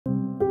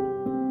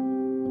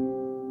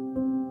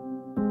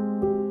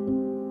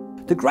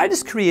The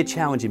greatest career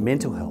challenge in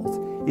mental health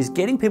is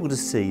getting people to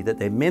see that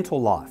their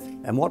mental life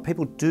and what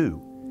people do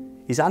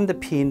is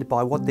underpinned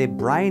by what their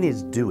brain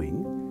is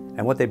doing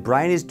and what their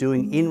brain is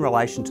doing in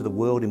relation to the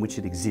world in which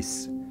it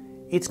exists.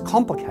 It's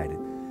complicated.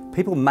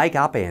 People make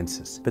up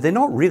answers, but they're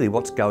not really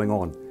what's going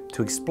on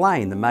to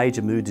explain the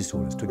major mood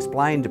disorders, to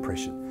explain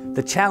depression.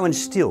 The challenge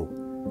still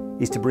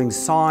is to bring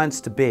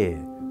science to bear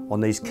on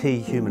these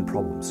key human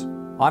problems.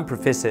 I'm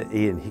Professor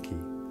Ian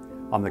Hickie.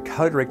 I'm the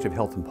Co-Director of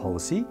Health and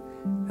Policy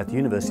at the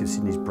University of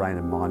Sydney's Brain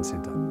and Mind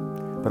Centre.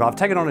 But I've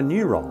taken on a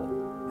new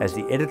role as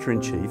the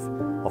Editor-in-Chief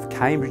of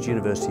Cambridge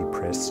University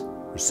Press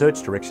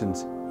Research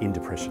Directions in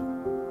Depression.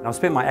 And I've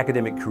spent my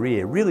academic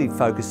career really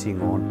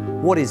focusing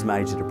on what is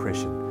major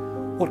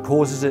depression, what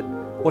causes it,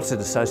 what's it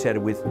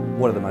associated with,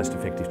 what are the most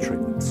effective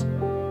treatments.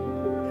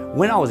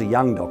 When I was a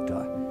young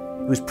doctor,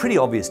 it was pretty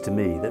obvious to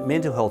me that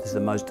mental health is the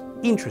most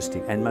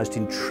interesting and most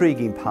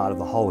intriguing part of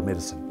the whole of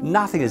medicine.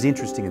 Nothing as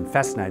interesting and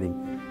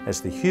fascinating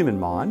as the human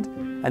mind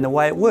and the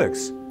way it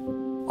works.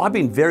 I've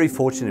been very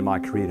fortunate in my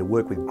career to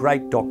work with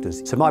great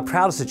doctors, so my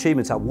proudest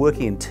achievements are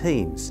working in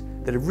teams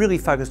that have really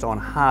focused on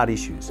hard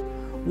issues.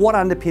 What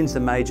underpins the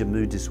major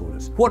mood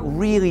disorders? What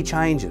really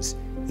changes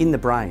in the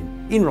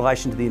brain in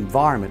relation to the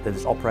environment that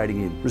it's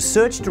operating in?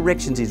 Research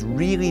directions is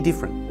really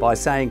different by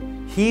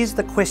saying, here's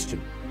the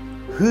question,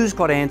 who's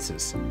got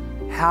answers?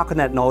 How can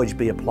that knowledge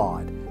be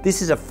applied?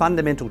 This is a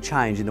fundamental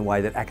change in the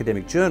way that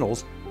academic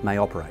journals may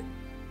operate.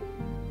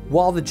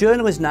 While the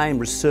journal is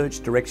named Research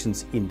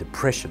Directions in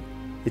Depression,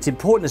 it's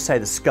important to say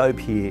the scope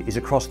here is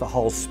across the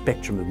whole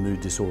spectrum of mood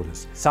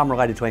disorders. Some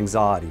related to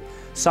anxiety,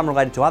 some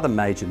related to other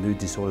major mood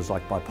disorders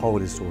like bipolar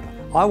disorder.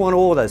 I want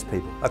all those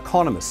people,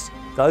 economists,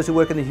 those who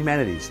work in the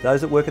humanities,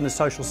 those that work in the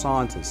social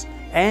sciences,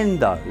 and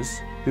those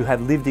who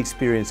have lived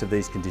experience of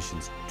these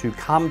conditions to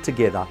come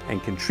together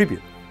and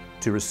contribute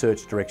to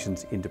Research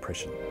Directions in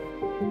Depression.